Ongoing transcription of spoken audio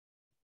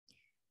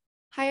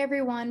Hi,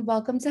 everyone.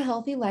 Welcome to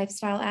Healthy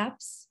Lifestyle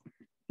Apps.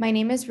 My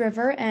name is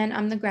River, and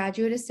I'm the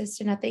graduate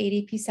assistant at the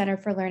ADP Center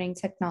for Learning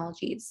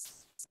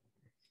Technologies.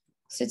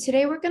 So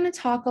today we're going to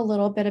talk a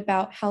little bit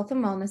about health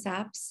and wellness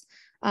apps,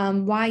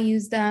 why I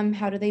use them,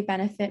 how do they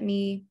benefit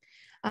me.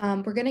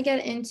 We're going to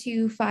get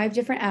into 5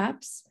 different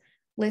apps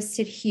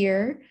listed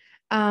here,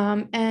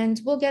 and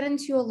we'll get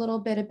into a little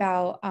bit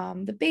about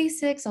the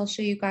basics. I'll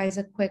show you guys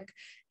a quick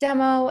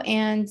demo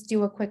and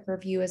do a quick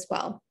review as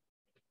well.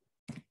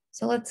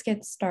 So let's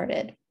get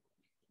started.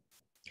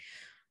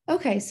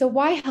 Okay, so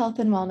why health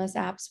and wellness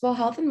apps? Well,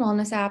 health and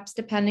wellness apps,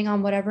 depending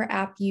on whatever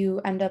app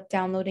you end up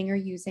downloading or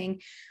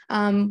using,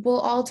 will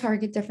all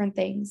target different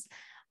things.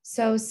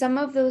 So some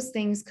of those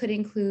things could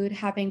include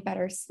having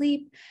better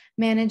sleep,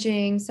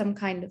 managing some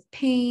kind of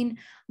pain,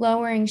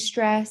 lowering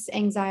stress,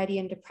 anxiety,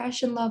 and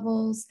depression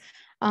levels,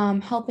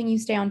 helping you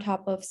stay on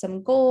top of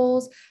some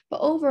goals, but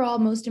overall,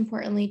 most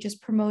importantly,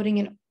 just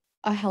promoting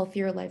a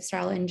healthier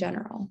lifestyle in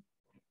general.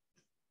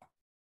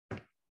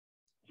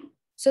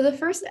 So the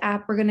first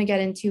app we're going to get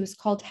into is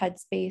called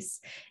Headspace.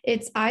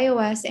 It's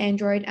iOS,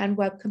 Android, and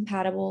web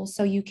compatible,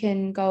 so you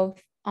can go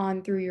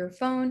on through your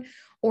phone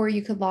or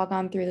you could log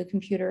on through the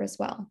computer as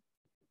well.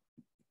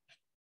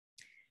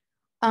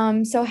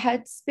 So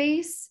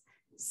Headspace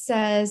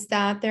says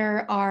that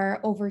there are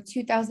over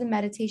 2,000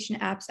 meditation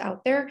apps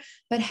out there,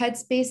 but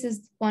Headspace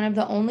is one of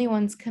the only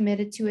ones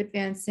committed to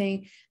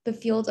advancing the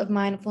field of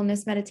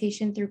mindfulness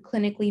meditation through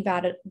clinically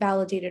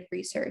validated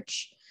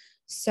research.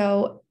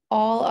 So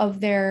all of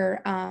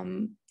their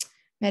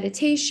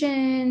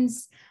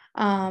meditations,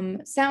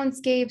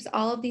 soundscapes,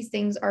 all of these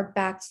things are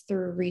backed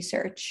through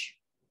research.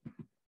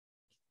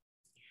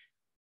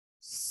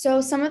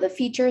 So some of the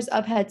features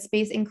of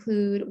Headspace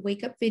include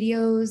wake-up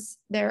videos,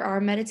 there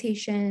are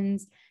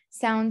meditations,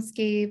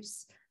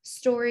 soundscapes,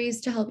 stories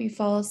to help you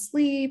fall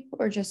asleep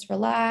or just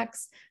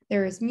relax.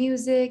 There is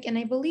music, and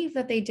I believe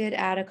that they did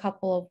add a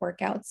couple of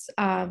workouts,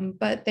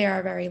 but they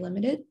are very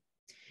limited.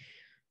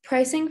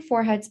 Pricing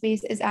for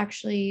Headspace is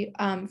actually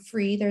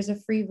free. There's a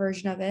free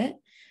version of it.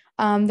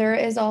 There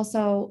is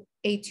also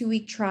a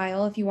 2-week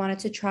trial if you wanted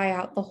to try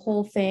out the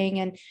whole thing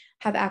and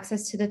have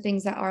access to the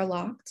things that are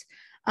locked.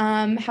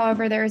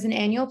 However, there is an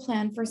annual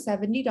plan for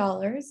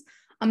 $70,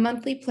 a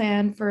monthly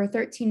plan for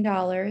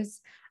 $13,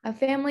 a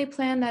family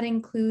plan that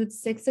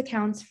includes 6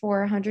 accounts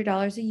for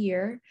 $100 a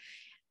year.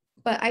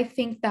 But I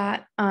think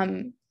that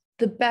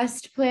the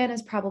best plan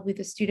is probably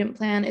the student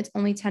plan. It's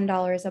only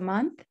 $10 a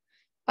month.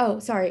 Oh,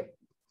 sorry.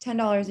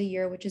 $10 a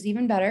year, which is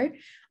even better.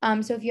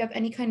 So if you have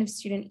any kind of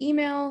student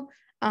email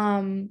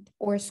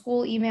or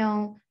school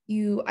email,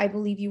 I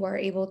believe you are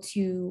able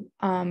to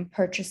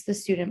purchase the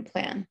student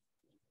plan.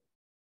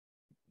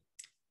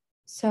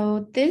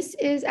 So this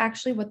is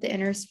actually what the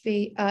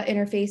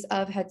interface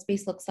of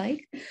Headspace looks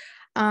like.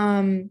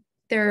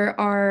 There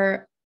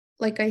are,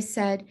 like I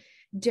said,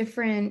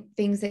 different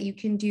things that you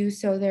can do.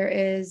 So there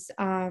is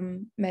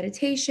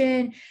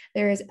meditation,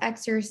 there is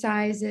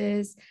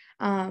exercises,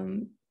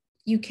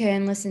 you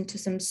can listen to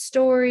some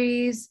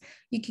stories.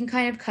 You can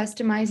kind of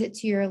customize it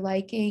to your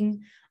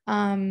liking.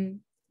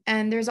 And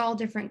there's all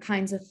different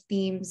kinds of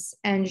themes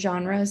and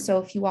genres. So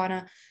if you want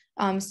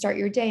to start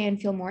your day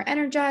and feel more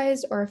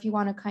energized, or if you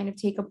want to kind of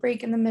take a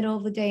break in the middle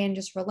of the day and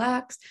just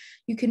relax,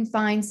 you can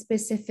find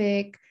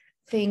specific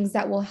things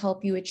that will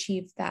help you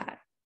achieve that.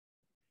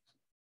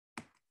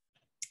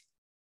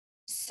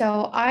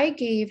 So I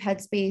gave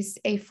Headspace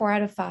a 4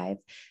 out of 5,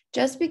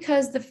 just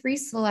because the free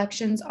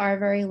selections are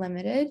very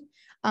limited.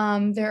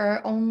 There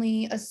are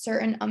only a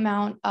certain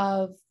amount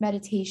of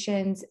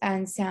meditations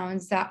and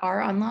sounds that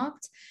are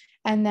unlocked,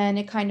 and then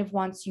it kind of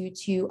wants you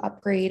to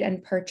upgrade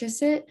and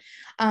purchase it.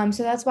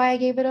 So that's why I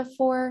gave it a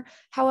 4.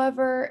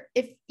 However,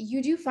 if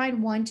you do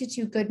find 1 to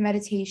 2 good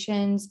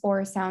meditations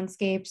or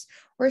soundscapes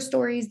or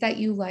stories that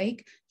you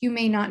like, you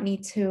may not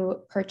need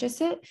to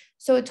purchase it.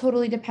 So it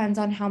totally depends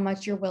on how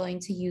much you're willing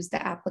to use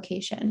the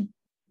application.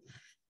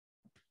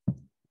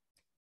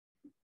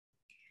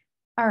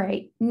 All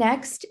right,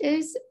 next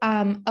is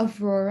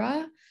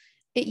Aurora.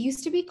 It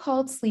used to be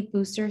called Sleep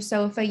Booster.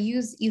 So if I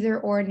use either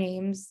or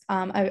names,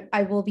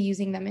 I will be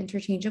using them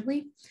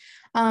interchangeably.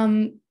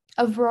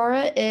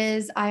 Aurora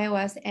is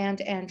iOS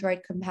and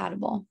Android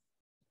compatible.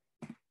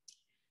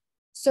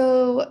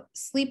 So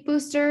Sleep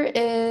Booster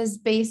is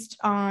based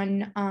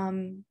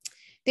on,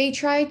 they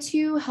try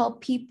to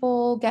help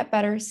people get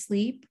better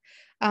sleep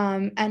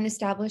and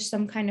establish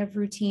some kind of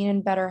routine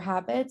and better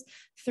habits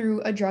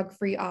through a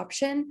drug-free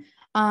option.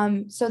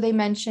 So they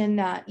mentioned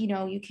that,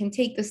 you can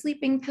take the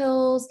sleeping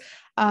pills,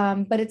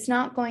 but it's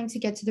not going to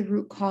get to the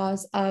root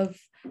cause of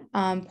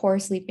poor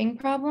sleeping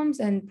problems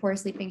and poor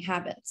sleeping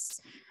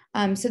habits.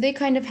 So they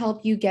kind of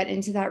help you get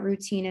into that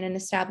routine and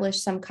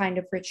establish some kind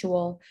of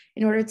ritual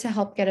in order to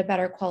help get a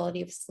better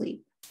quality of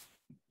sleep.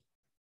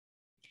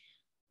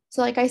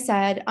 So like I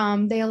said,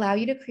 they allow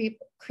you to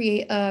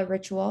create a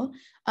ritual.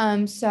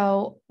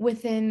 So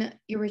within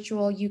your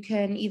ritual, you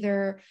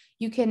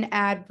can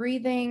add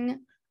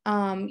breathing,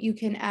 you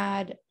can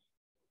add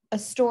a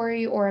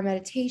story or a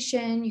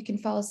meditation. You can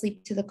fall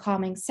asleep to the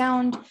calming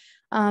sound.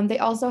 They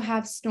also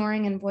have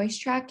snoring and voice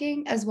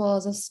tracking, as well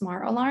as a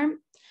smart alarm.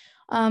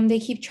 They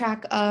keep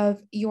track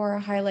of your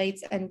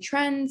highlights and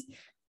trends,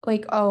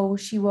 like, oh,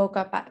 she woke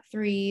up at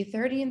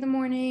 3:30 in the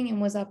morning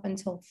and was up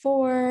until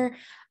 4,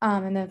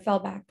 and then fell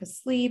back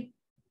asleep.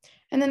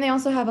 And then they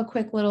also have a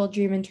quick little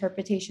dream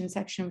interpretation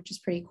section, which is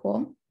pretty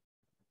cool.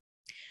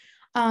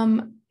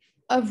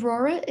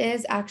 Aurora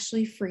is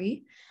actually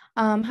free.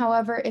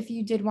 However, if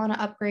you did want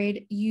to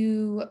upgrade,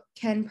 you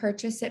can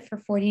purchase it for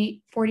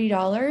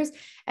 $40,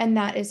 and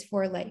that is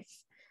for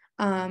life.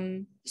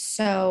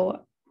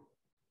 So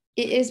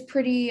it is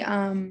pretty,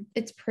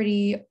 it's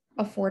pretty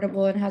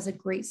affordable and has a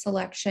great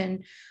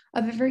selection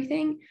of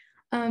everything.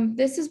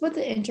 This is what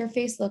the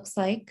interface looks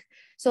like.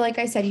 So like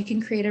I said, you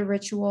can create a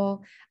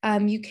ritual.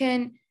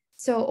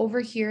 So over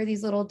here,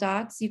 these little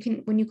dots,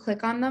 when you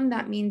click on them,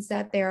 that means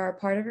that they are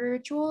part of a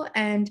ritual.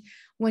 And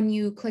when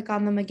you click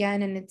on them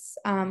again, and it's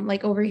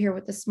like over here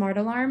with the smart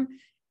alarm,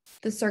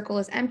 the circle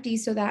is empty.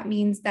 So that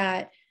means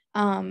that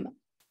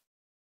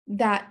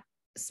that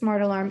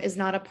smart alarm is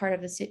not a part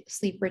of the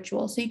sleep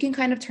ritual. So you can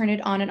kind of turn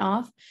it on and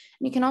off.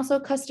 And you can also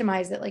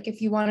customize it. Like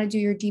if you want to do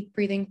your deep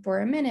breathing for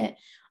a minute,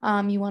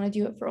 you want to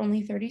do it for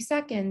only 30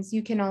 seconds,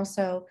 you can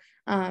also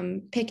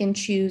pick and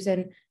choose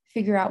and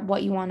figure out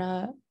what you want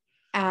to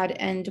add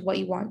and what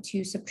you want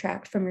to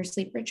subtract from your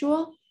sleep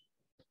ritual.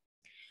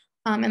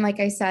 And like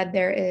I said,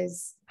 there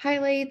is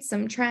highlights,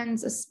 some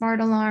trends, a smart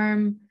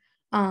alarm,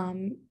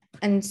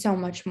 and so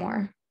much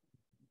more.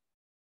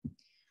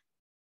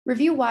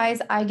 Review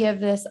wise, I give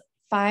this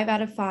 5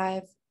 out of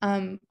 5.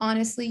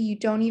 Honestly, you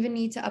don't even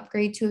need to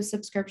upgrade to a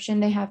subscription.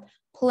 They have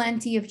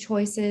plenty of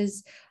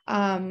choices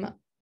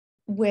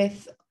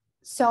with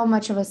so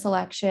much of a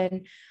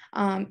selection.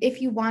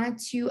 If you wanted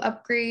to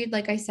upgrade,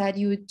 like I said,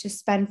 you would just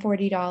spend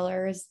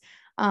 $40,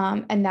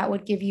 and that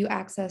would give you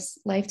access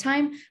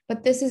lifetime.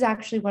 But this is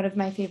actually one of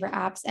my favorite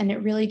apps, and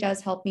it really does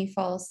help me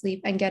fall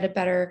asleep and get a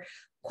better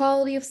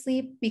quality of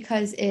sleep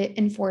because it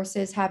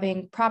enforces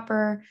having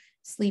proper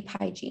sleep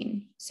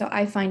hygiene. So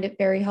I find it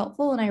very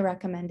helpful and I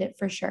recommend it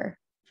for sure.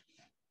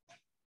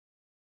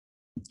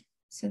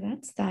 So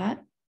that's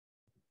that.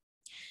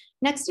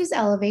 Next is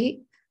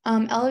Elevate.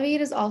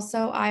 Elevate is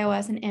also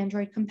iOS and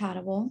Android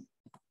compatible.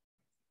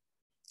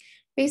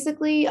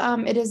 Basically,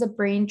 it is a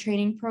brain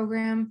training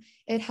program.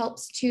 It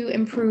helps to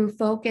improve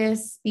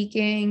focus,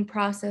 speaking,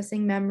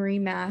 processing, memory,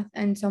 math,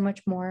 and so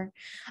much more.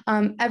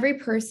 Every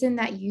person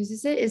that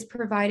uses it is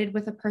provided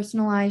with a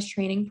personalized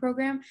training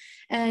program,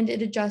 and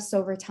it adjusts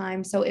over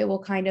time. So it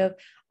will kind of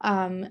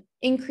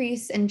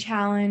increase and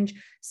challenge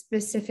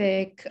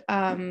specific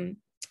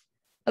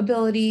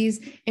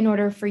abilities in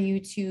order for you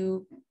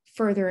to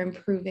further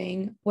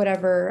improving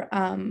whatever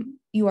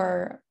you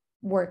are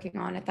working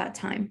on at that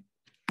time.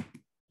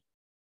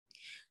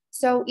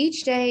 So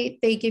each day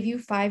they give you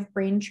 5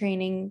 brain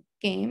training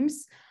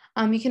games.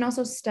 You can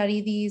also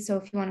study these, so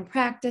if you want to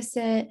practice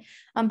it.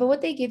 But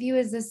what they give you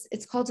is this,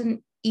 it's called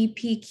an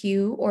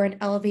EPQ, or an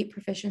Elevate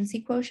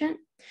Proficiency Quotient.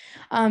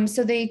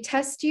 So they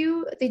test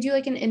you, they do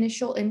like an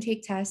initial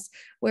intake test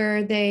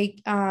where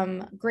they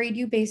grade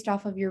you based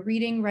off of your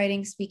reading,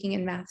 writing, speaking,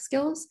 and math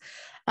skills.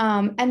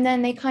 And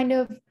then they kind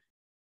of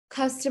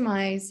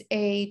customize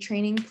a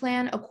training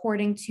plan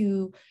according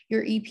to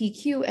your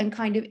EPQ and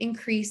kind of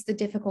increase the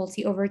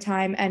difficulty over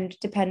time and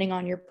depending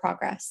on your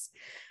progress.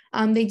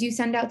 They do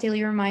send out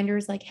daily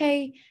reminders like,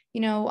 hey,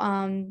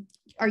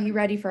 are you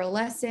ready for a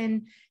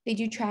lesson? They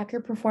do track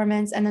your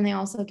performance, and then they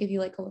also give you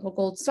like a little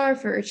gold star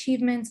for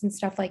achievements and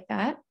stuff like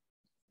that.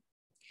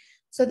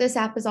 So this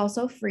app is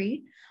also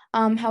free.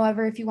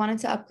 However, if you wanted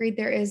to upgrade,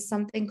 there is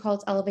something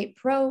called Elevate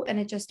Pro, and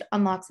it just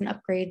unlocks and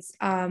upgrades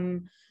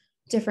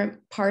different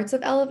parts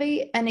of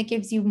Elevate, and it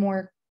gives you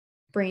more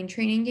brain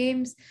training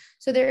games.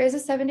 So there is a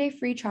 7-day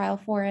free trial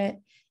for it.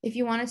 If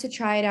you wanted to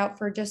try it out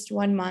for just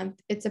 1 month,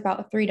 it's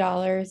about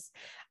 $3.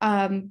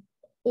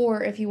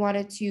 Or if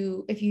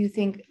you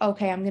think,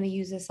 okay, I'm going to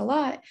use this a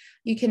lot,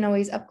 you can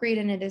always upgrade,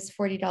 and it is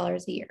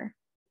 $40 a year.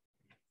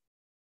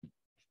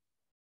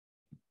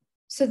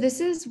 So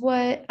this is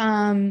what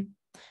kind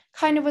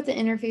of what the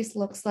interface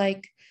looks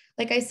like.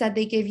 Like I said,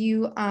 they give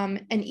you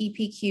an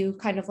EPQ,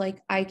 kind of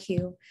like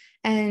IQ,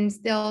 and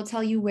they'll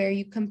tell you where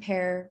you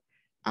compare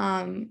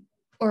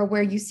or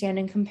where you stand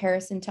in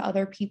comparison to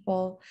other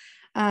people.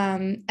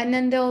 And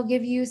then they'll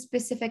give you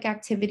specific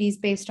activities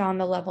based on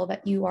the level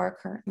that you are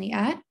currently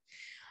at.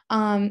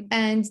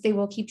 And they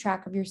will keep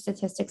track of your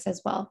statistics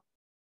as well.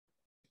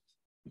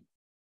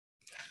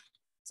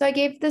 So I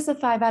gave this a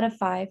 5 out of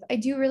 5. I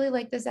do really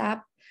like this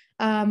app.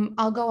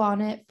 I'll go on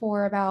it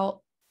for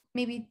about,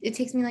 maybe it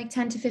takes me like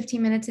 10 to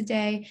 15 minutes a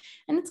day.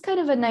 And it's kind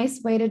of a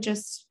nice way to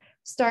just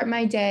start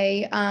my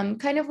day,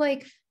 kind of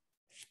like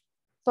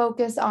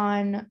focus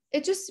on,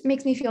 it just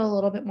makes me feel a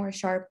little bit more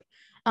sharp,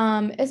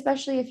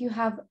 especially if you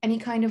have any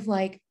kind of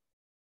like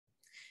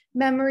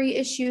memory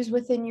issues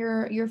within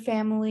your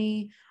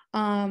family.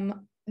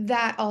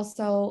 That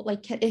also,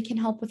 like, it can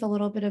help with a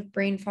little bit of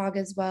brain fog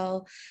as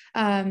well.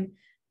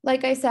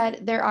 Like I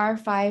said, there are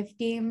 5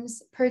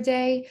 games per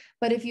day,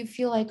 but if you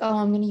feel like, oh,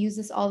 I'm going to use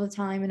this all the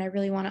time and I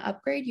really want to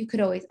upgrade, you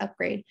could always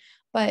upgrade.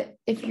 But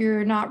if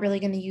you're not really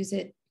going to use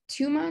it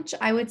too much,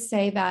 I would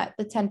say that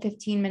the 10,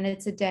 15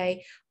 minutes a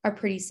day are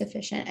pretty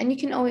sufficient. And you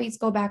can always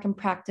go back and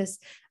practice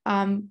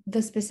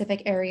the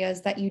specific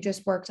areas that you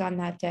just worked on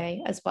that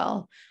day as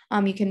well.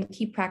 You can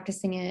keep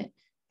practicing it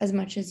as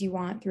much as you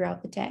want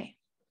throughout the day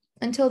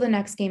until the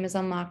next game is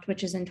unlocked,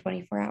 which is in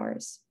 24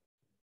 hours.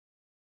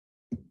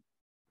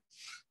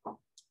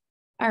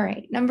 All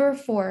right, number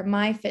 4,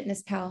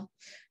 MyFitnessPal.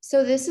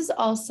 So this is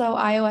also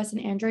iOS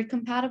and Android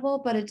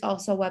compatible, but it's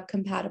also web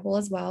compatible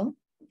as well.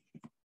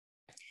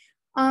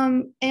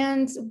 And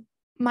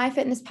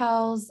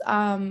MyFitnessPal's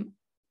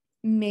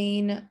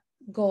main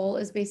goal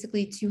is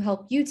basically to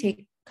help you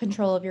take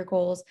control of your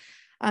goals.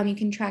 You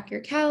can track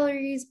your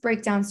calories,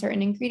 break down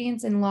certain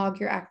ingredients, and log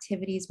your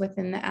activities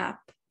within the app.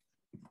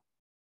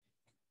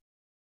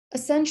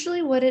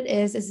 Essentially what it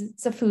is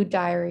it's a food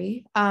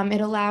diary.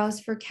 It allows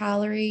for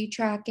calorie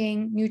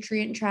tracking,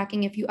 nutrient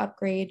tracking if you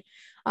upgrade,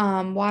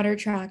 water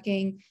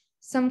tracking,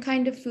 some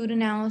kind of food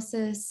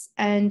analysis,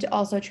 and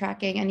also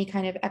tracking any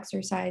kind of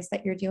exercise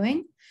that you're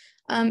doing.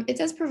 It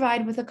does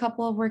provide with a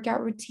couple of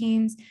workout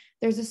routines.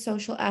 There's a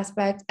social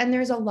aspect, and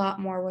there's a lot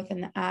more within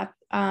the app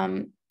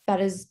that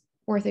is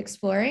worth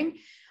exploring.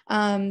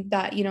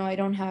 That, you know, I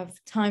don't have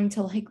time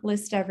to like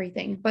list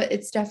everything, but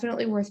it's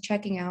definitely worth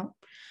checking out.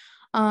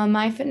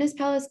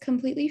 MyFitnessPal is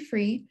completely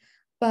free,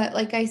 but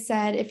like I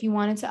said, if you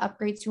wanted to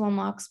upgrade to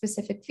unlock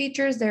specific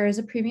features, there is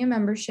a premium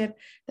membership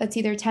that's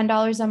either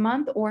 $10 a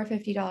month or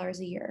 $50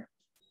 a year.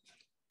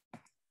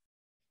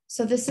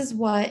 So this is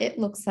what it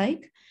looks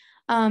like.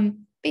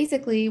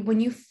 Basically,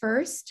 when you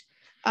first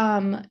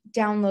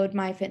download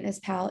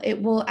MyFitnessPal, it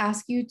will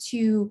ask you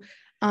to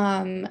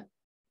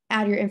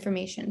add your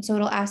information. So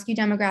it'll ask you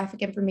demographic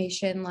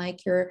information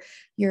like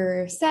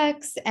your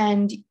sex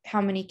and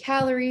how many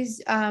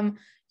calories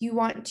you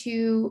want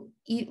to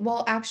eat.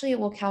 Well, actually, it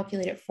will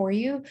calculate it for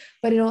you,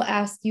 but it'll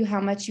ask you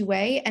how much you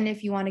weigh and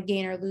if you want to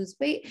gain or lose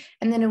weight.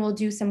 And then it will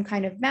do some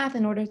kind of math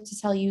in order to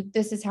tell you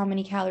this is how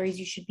many calories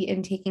you should be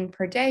intaking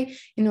per day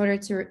in order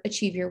to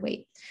achieve your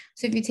weight.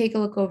 So if you take a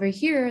look over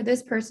here,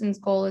 this person's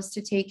goal is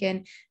to take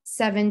in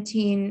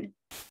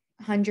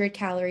 1,700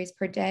 calories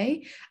per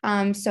day.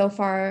 So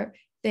far,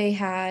 they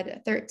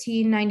had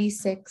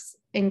 1,396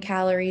 in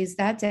calories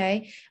that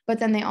day, but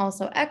then they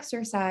also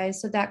exercised.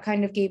 So that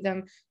kind of gave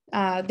them,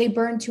 they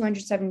burned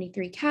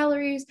 273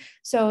 calories.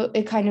 So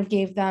it kind of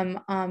gave them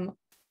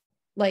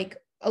like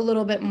a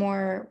little bit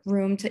more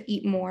room to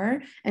eat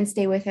more and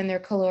stay within their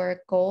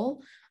caloric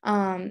goal.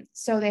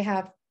 So they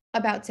have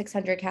about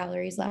 600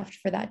 calories left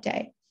for that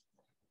day.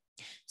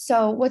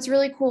 So what's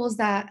really cool is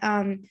that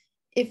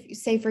if,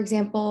 say, for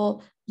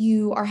example,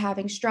 you are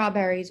having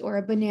strawberries or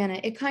a banana,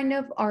 it kind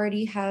of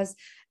already has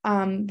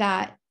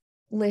that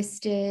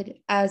listed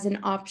as an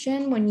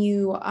option when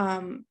you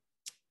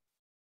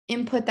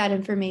input that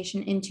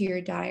information into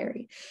your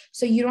diary.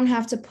 So you don't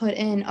have to put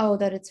in, oh,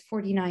 that it's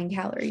 49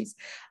 calories.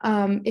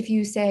 If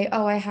you say,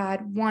 oh, I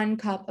had 1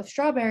 cup of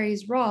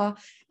strawberries raw,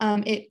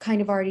 it kind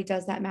of already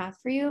does that math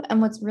for you. And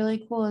what's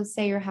really cool is,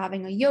 say you're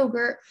having a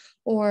yogurt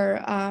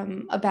or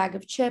a bag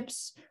of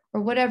chips or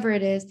whatever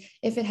it is,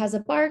 if it has a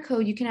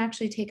barcode, you can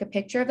actually take a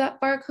picture of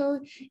that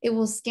barcode. It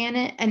will scan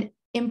it and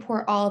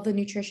import all of the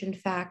nutrition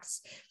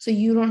facts. So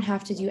you don't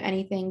have to do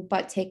anything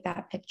but take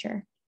that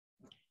picture.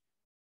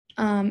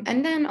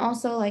 And then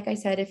also, like I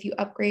said, if you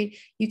upgrade,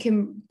 you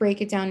can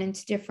break it down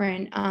into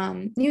different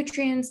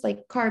nutrients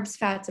like carbs,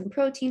 fats, and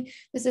protein.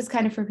 This is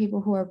kind of for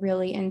people who are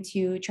really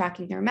into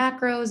tracking their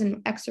macros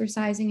and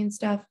exercising and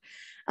stuff.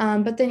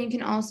 But then you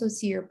can also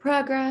see your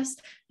progress.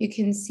 You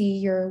can see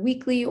your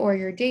weekly or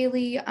your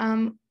daily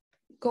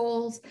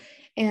goals.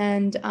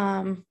 And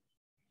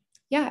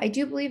yeah, I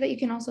do believe that you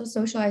can also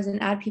socialize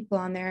and add people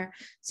on there.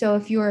 So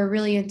if you are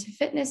really into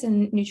fitness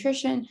and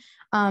nutrition,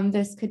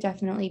 this could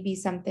definitely be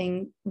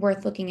something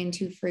worth looking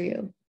into for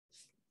you.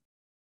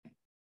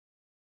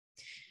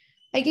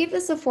 I gave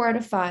this a 4 out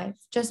of 5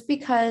 just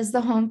because the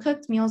home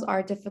cooked meals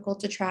are difficult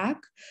to track.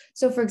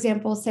 So for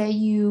example, say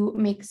you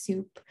make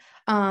soup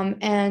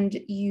and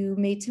you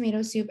made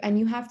tomato soup and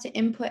you have to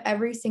input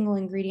every single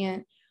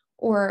ingredient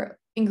or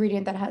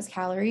ingredient that has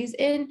calories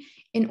in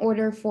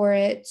order for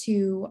it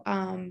to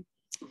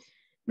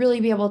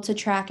really be able to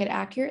track it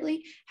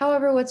accurately.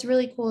 However, what's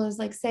really cool is,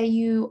 like, say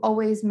you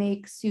always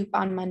make soup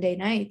on Monday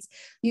nights,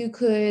 you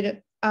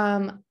could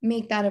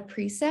make that a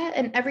preset.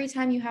 And every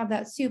time you have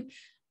that soup,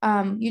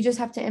 you just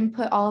have to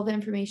input all of the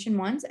information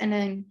once and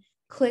then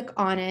click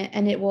on it,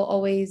 and it will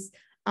always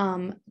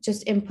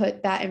just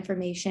input that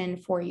information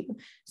for you.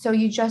 So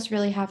you just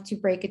really have to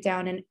break it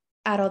down and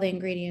add all the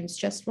ingredients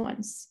just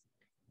once.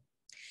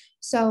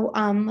 So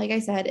like I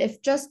said,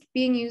 if just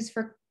being used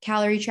for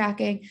calorie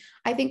tracking,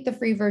 I think the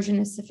free version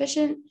is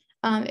sufficient.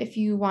 If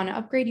you want to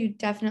upgrade, you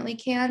definitely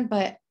can,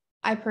 but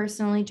I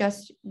personally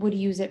just would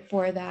use it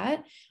for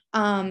that.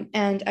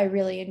 And I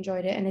really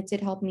enjoyed it, and it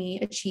did help me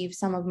achieve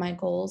some of my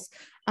goals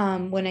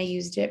when I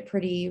used it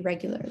pretty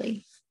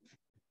regularly.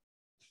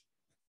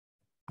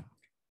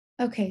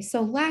 Okay,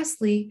 so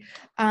lastly,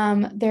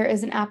 there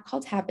is an app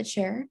called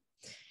HabitShare.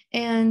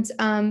 And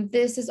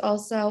this is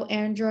also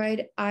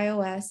Android,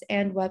 iOS,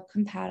 and web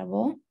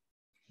compatible.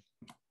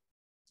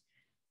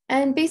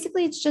 And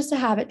basically, it's just a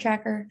habit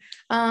tracker.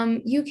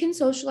 You can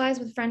socialize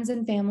with friends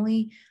and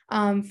family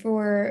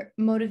for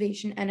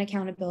motivation and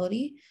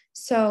accountability.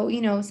 So,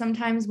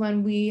 sometimes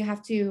when we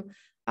have to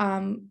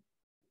um,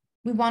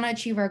 we want to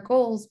achieve our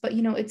goals, but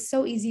it's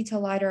so easy to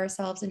lie to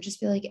ourselves and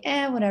just be like,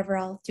 whatever,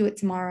 I'll do it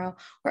tomorrow.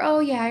 Or, oh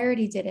yeah, I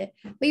already did it,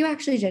 but you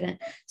actually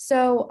didn't.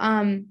 So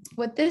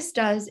what this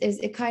does is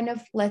it kind of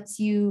lets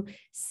you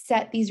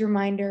set these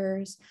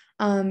reminders,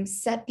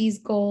 set these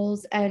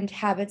goals and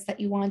habits that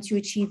you want to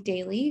achieve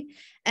daily.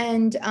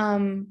 And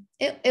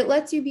it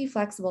lets you be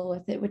flexible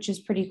with it, which is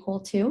pretty cool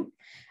too.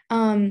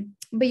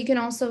 But you can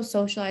also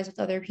socialize with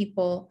other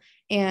people,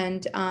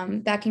 and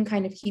that can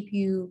kind of keep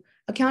you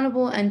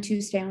accountable and to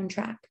stay on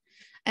track.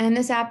 And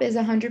this app is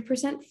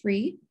 100%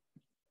 free.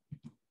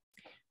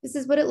 This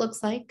is what it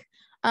looks like.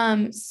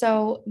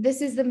 So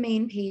this is the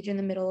main page in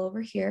the middle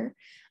over here.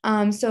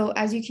 So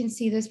as you can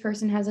see, this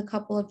person has a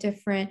couple of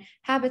different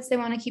habits they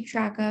want to keep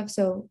track of.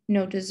 So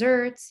no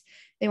desserts,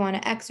 they want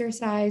to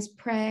exercise,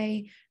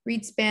 pray,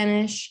 read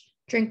Spanish,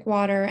 drink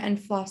water, and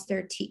floss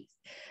their teeth.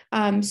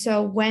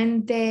 So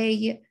when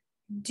they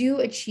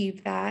do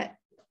achieve that,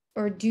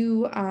 or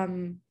do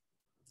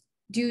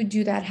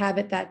that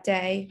habit that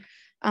day,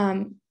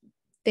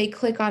 they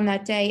click on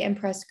that day and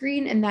press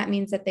green, and that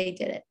means that they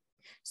did it.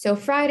 So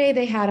Friday,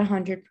 they had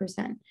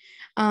 100%.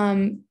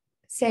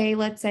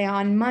 Let's say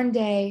on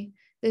Monday,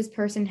 this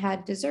person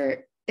had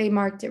dessert, they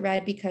marked it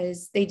red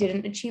because they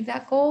didn't achieve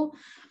that goal.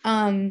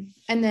 And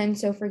then,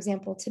 so for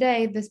example,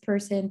 today, this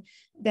person,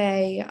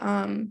 they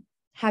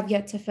have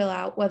yet to fill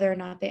out whether or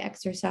not they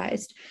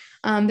exercised.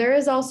 There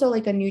is also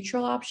like a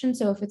neutral option.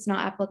 So if it's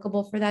not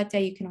applicable for that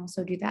day, you can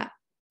also do that.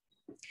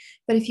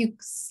 But if you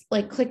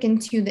like click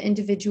into the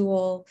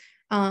individual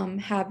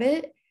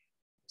habit,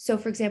 so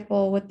for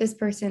example, with this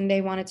person, they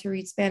wanted to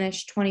read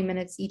Spanish 20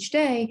 minutes each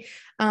day,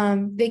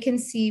 they can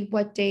see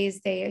what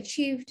days they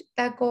achieved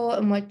that goal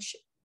and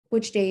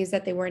which days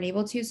that they weren't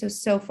able to.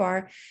 So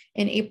far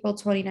in April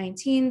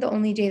 2019, the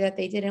only day that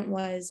they didn't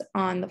was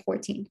on the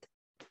 14th.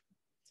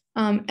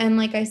 And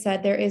like I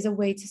said, there is a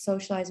way to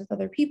socialize with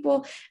other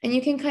people, and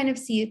you can kind of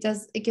see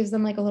it gives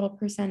them like a little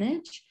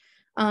percentage.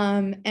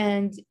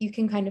 And you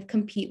can kind of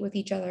compete with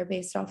each other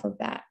based off of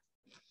that.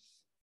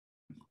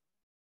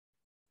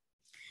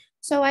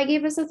 So I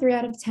gave this a 3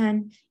 out of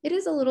 10. It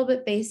is a little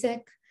bit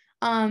basic.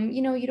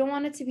 You don't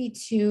want it to be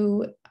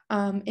too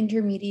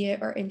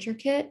intermediate or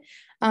intricate.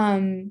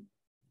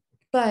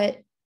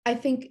 But I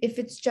think if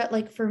it's just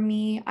like for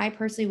me, I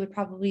personally would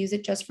probably use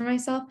it just for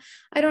myself.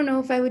 I don't know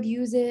if I would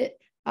use it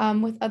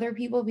with other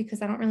people,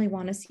 because I don't really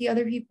want to see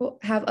other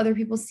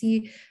people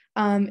see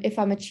if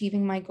I'm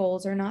achieving my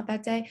goals or not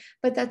that day.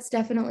 But that's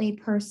definitely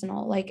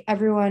personal. Like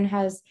everyone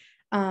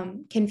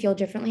can feel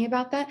differently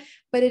about that,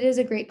 but it is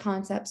a great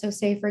concept. So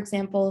say, for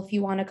example, if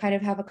you want to kind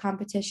of have a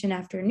competition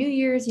after New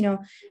Year's,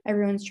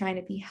 everyone's trying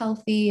to be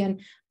healthy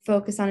and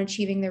focus on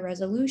achieving their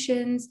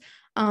resolutions.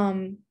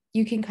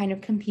 You can kind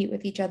of compete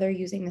with each other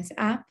using this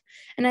app.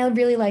 And I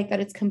really like that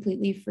it's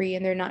completely free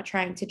and they're not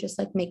trying to just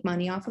like make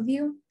money off of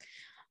you.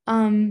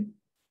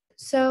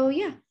 So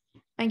yeah,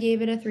 I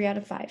gave it a 3 out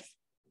of 5.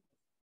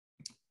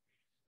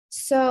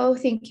 So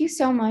thank you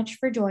so much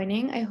for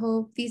joining. I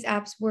hope these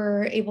apps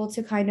were able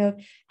to kind of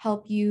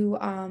help you,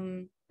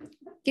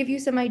 give you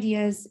some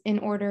ideas in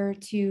order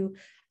to,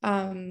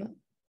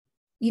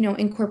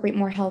 incorporate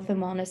more health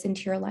and wellness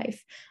into your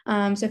life.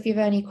 So if you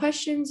have any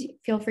questions,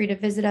 feel free to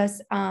visit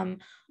us on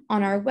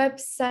our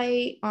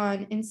website,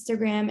 on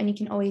Instagram, and you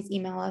can always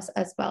email us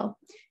as well.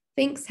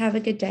 Thanks. Have a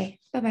good day.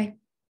 Bye-bye.